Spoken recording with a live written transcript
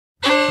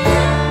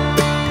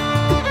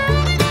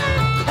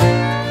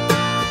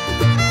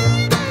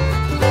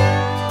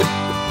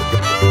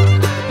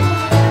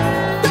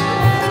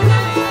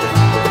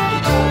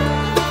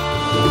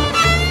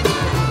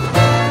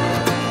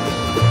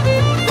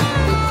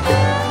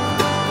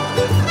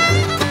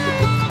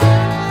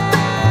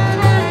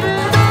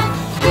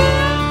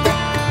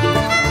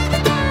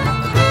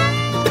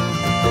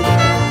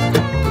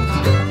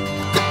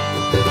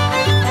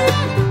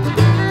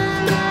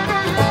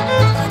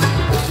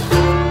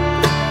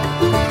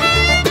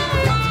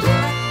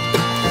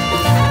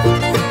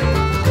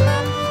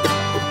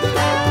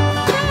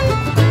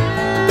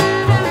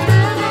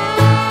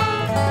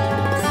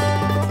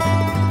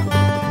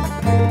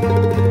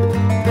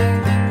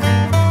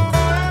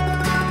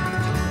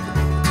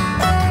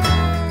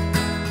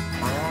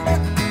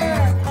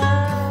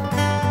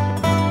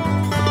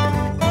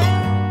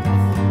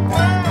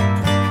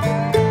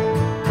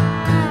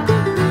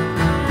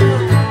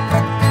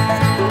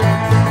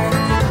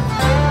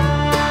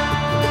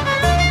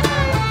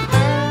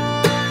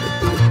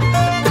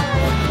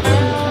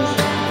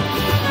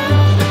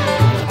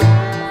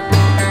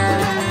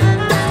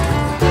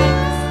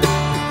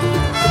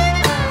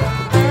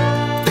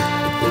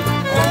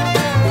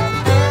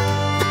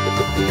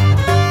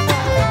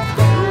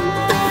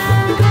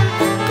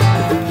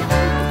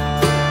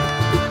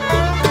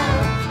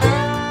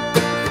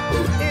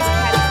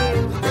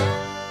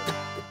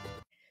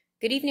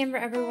evening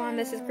everyone,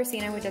 this is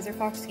Christina with Desert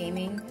Fox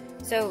Gaming.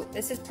 So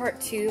this is part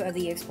 2 of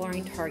the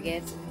Exploring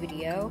Targets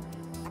video.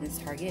 This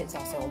target is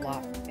also a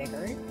lot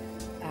bigger,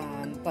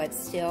 but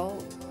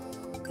still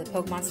the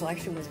Pokemon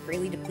selection was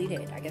greatly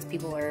depleted. I guess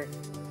people are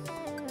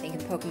thinking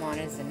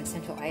Pokemon is an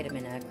essential item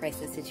in a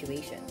crisis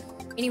situation.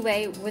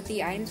 Anyway, with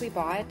the items we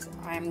bought,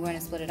 I'm going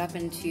to split it up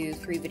into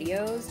 3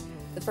 videos.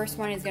 The first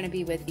one is going to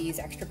be with these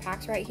extra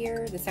packs right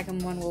here. The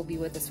second one will be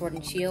with the Sword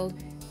and Shield.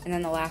 And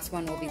then the last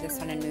one will be the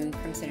Sun and Moon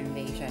Crimson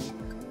Invasion.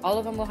 All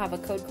of them will have a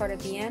code card at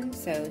the end,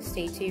 so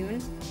stay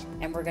tuned.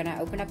 And we're going to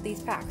open up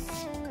these packs.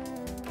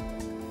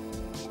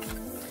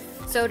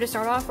 So to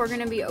start off, we're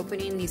going to be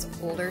opening these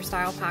older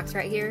style packs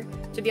right here.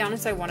 To be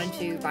honest, I wanted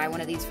to buy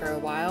one of these for a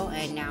while,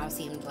 and now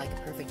seemed like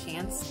a perfect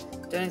chance.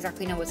 Don't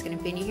exactly know what's going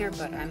to be in here,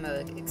 but I'm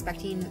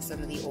expecting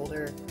some of the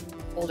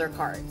older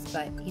cards.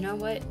 But you know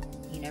what?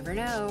 You never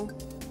know.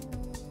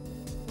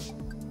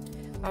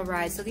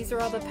 Alright, so these are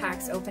all the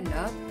packs opened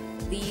up.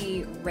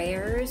 The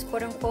rares,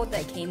 quote unquote,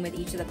 that came with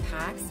each of the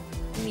packs,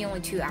 and the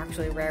only 2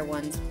 actually rare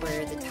ones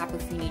were the Tapu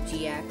Fini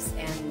GX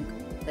and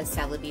the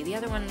Celebi. The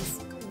other ones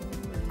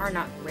are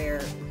not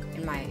rare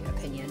in my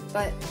opinion,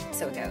 but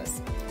so it goes.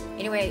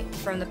 Anyway,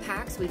 from the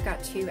packs, we've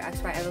got 2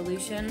 XY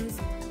Evolutions,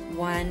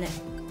 1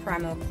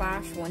 Primal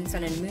Clash, 1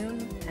 Sun and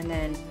Moon, and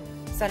then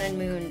Sun and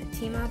Moon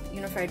Team Up,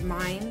 Unified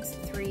Minds,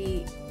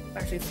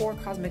 4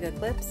 Cosmic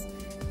Eclipse,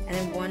 and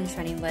then 1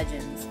 Shining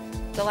Legends.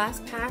 The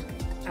last pack,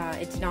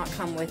 it did not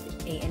come with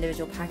an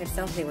individual pack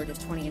itself, they were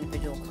just 20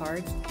 individual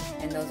cards,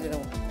 and those are the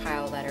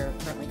pile that are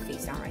currently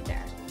face down right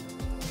there.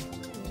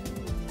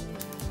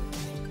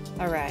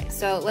 Alright,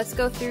 so let's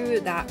go through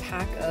that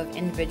pack of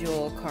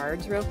individual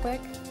cards real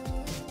quick.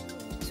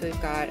 So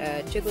we've got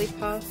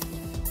Jigglypuff,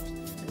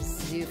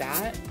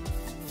 Zubat,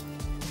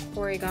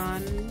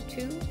 Porygon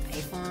 2,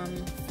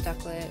 Aplom,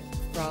 Ducklet,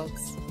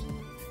 Ralts,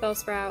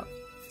 Bellsprout,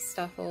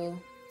 Stuffle,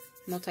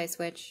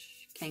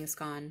 Multi-Switch,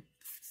 Kangaskhan.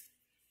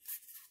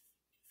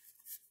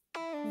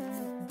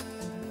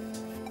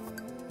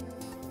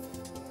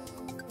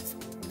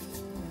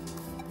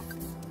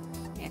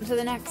 And to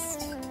the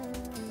next.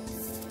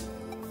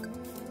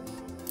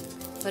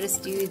 Let us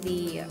do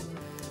the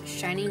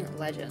Shining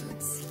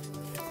Legends.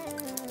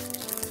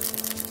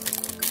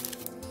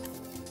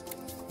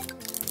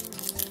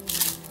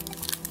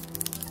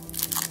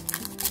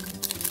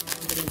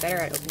 I'm getting better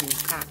at opening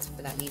these packs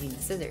without needing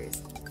the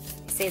scissors.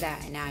 I say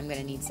that, and now I'm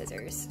gonna need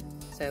scissors.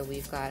 So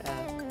we've got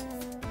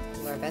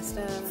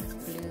Larvesta,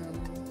 Bloom,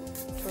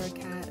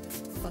 Torracat,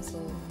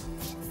 Fustle,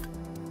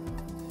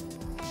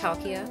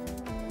 Palkia,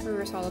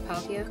 Reverse Holo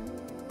Palkia,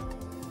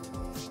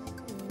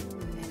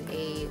 and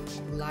a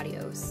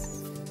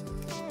Latios.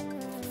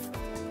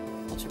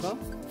 Ultra Ball,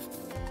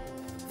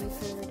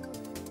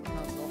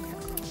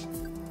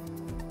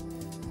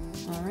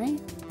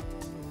 Alright,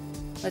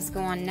 let's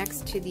go on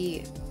next to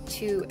the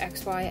 2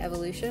 XY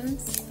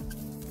Evolutions.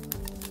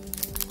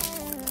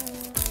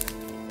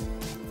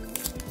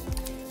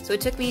 So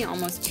it took me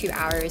almost 2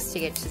 hours to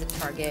get to the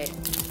target.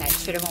 That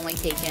should have only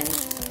taken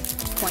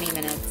 20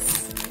 minutes.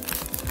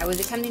 I was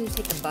attempting to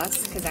take the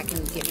bus because that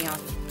can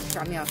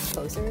drop me off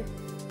closer.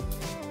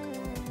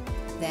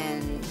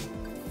 Then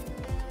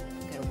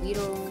got a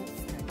Weedle.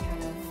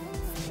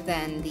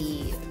 Then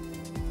the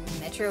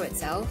Metro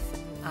itself.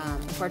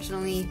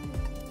 Unfortunately,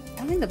 I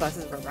don't think the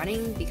buses were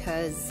running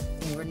because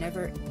they were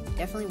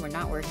definitely were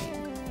not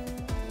working.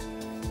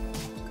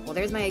 Well,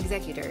 there's my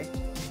Executor.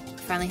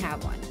 Finally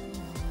have one.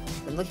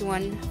 Been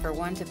looking for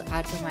one to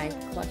add to my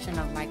collection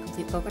of my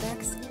complete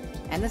Pokédex,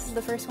 and this is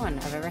the first one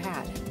I've ever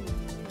had.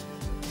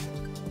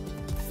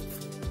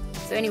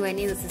 So anyway,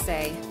 needless to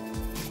say,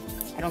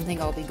 I don't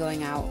think I'll be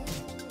going out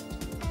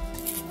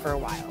for a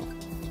while.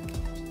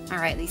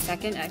 Alright, the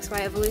second XY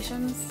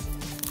Evolutions.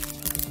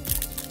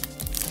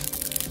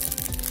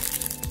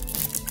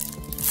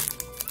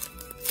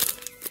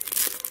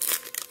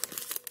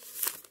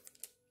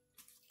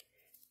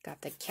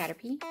 Got the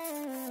Caterpie,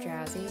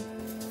 Drowsy,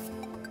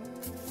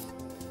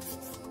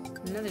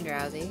 another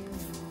Drowsy,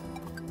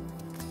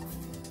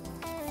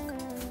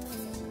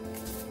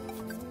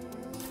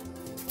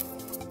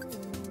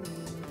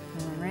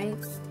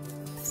 alright,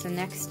 so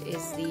next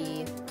is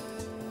the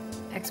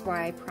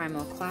XY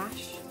Primal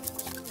Clash,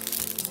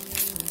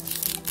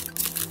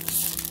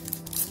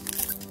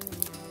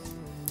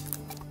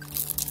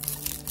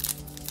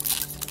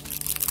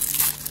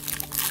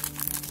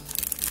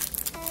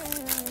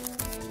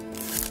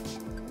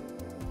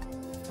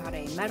 got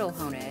a Metal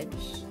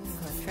Honedge,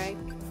 Electrike,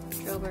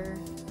 Drover,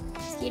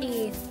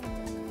 Skitty.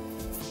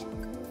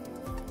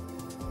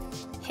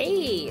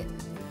 Hey!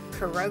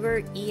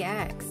 Kyogre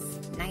EX.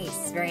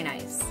 Nice, very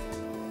nice.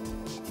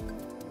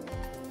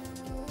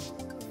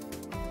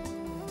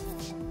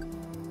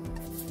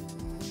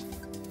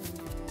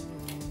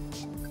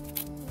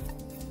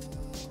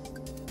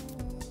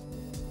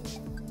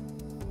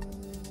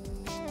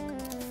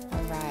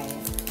 Alright.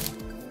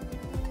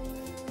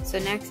 So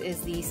next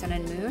is the Sun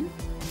and Moon.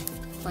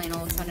 Plain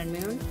old Sun and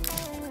Moon.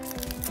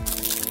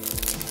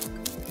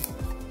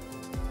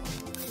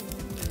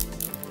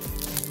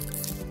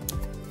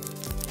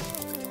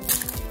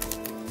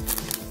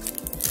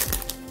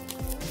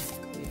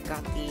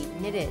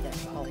 Knitted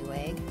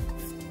Poliwag,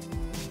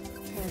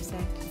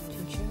 Parasect,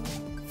 Chucho,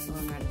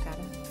 Lone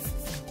Rattata.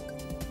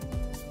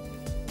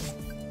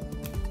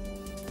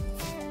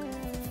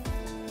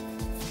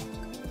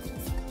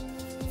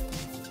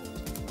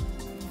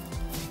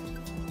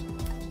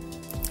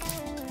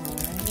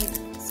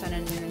 Alright, Sun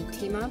and Moon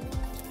Team Up.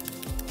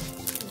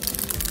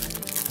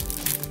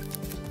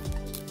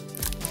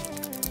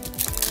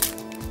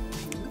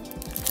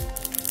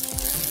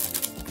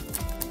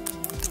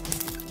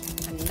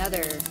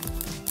 Another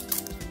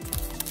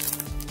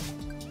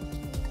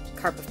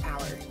Carp of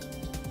Power.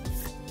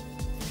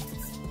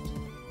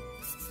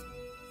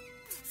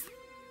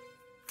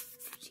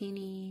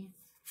 Genie,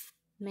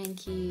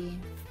 Mankey,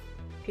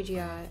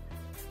 Pidgeot,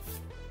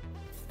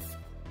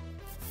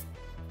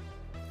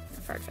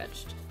 and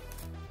Farfetch'd.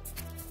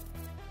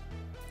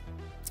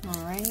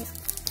 Alright.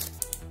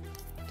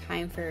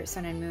 Time for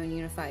Sun and Moon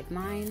Unified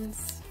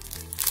Minds.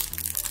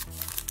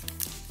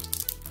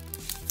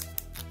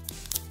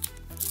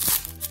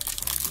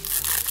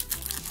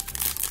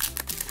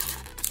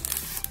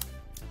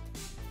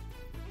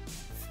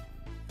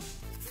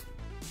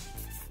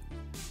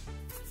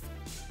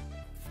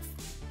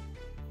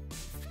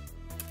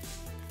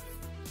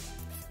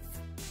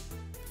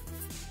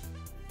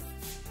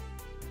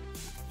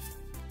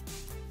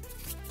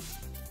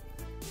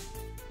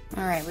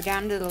 Alright, we're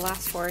down to the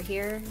last 4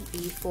 here, the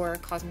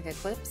 4A-Cosmic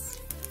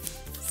Eclipse.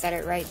 Said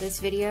it right this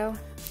video.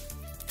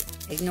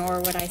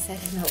 Ignore what I said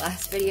in the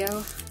last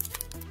video.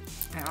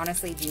 I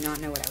honestly do not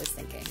know what I was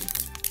thinking.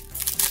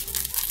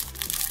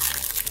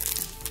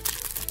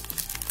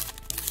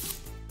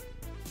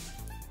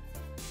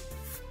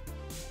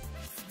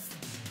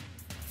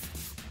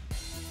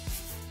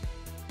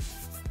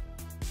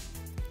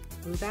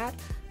 Rubat,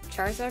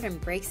 Charizard,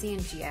 and Braixen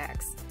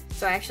GX.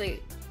 So I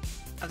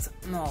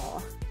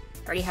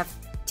already have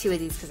 2 of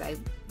these because I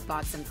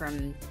bought them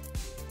from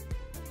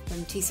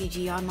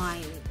TCG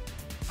online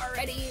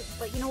already,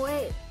 but you know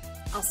what?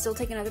 I'll still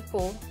take another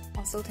pull.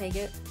 I'll still take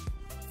it.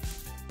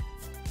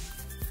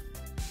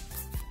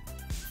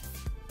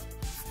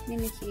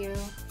 Mimikyu.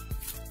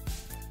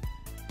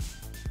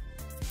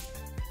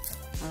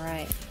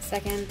 Alright,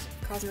 second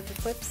Cosmic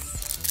Eclipse.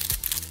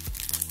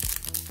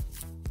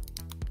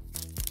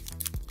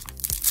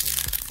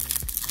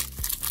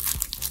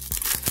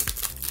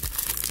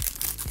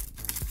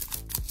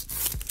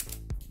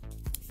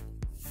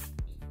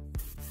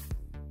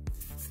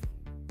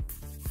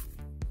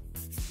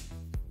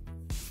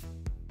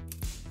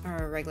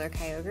 Our regular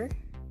Kyogre.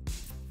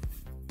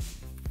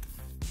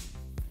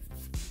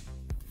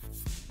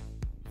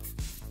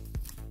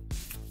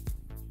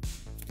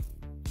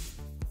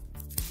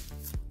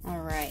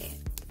 Alright,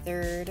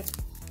 third,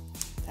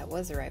 that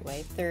was the right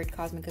way, third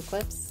Cosmic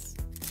Eclipse.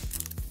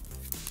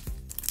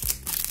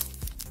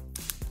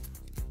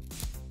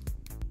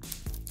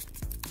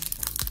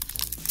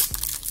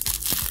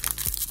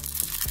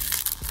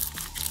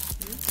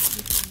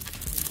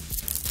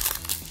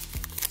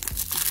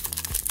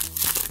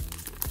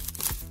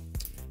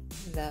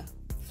 The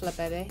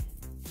Flabébé,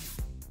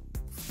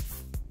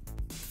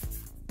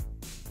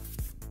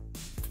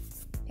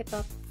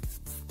 Piplup,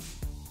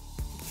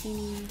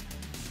 Teeny,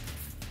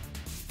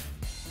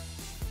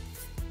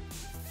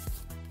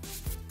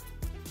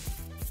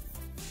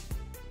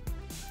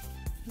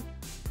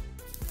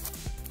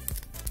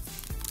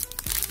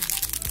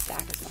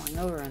 stack is falling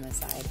over on this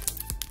side.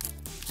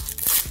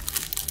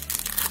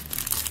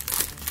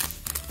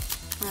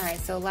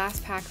 Alright, so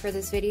last pack for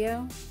this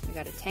video, we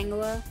got a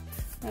Tangela,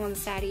 one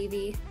Sad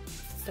Eevee,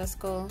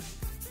 Duskull,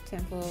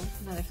 Temple,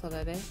 another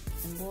Flabébé,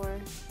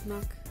 Embor,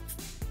 Muck,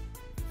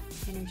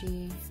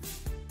 Energy.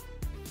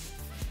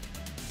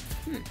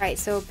 Alright,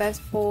 so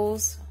best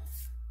pulls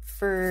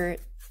for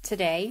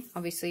today,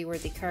 obviously, were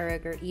the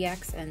Kyogre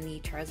EX and the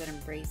Charizard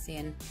and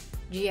Braixen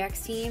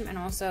GX team, and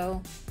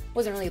also,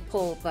 wasn't really a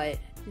pull, but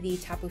the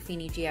Tapu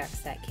Fini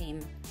GX that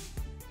came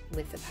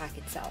with the pack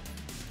itself.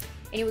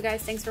 Anyway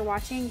guys, thanks for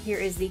watching. Here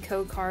is the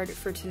code card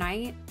for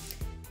tonight.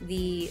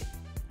 The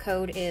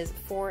code is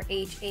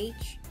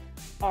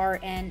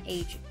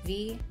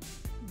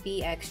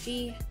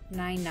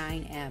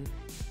 4HHRNHVBXG99M.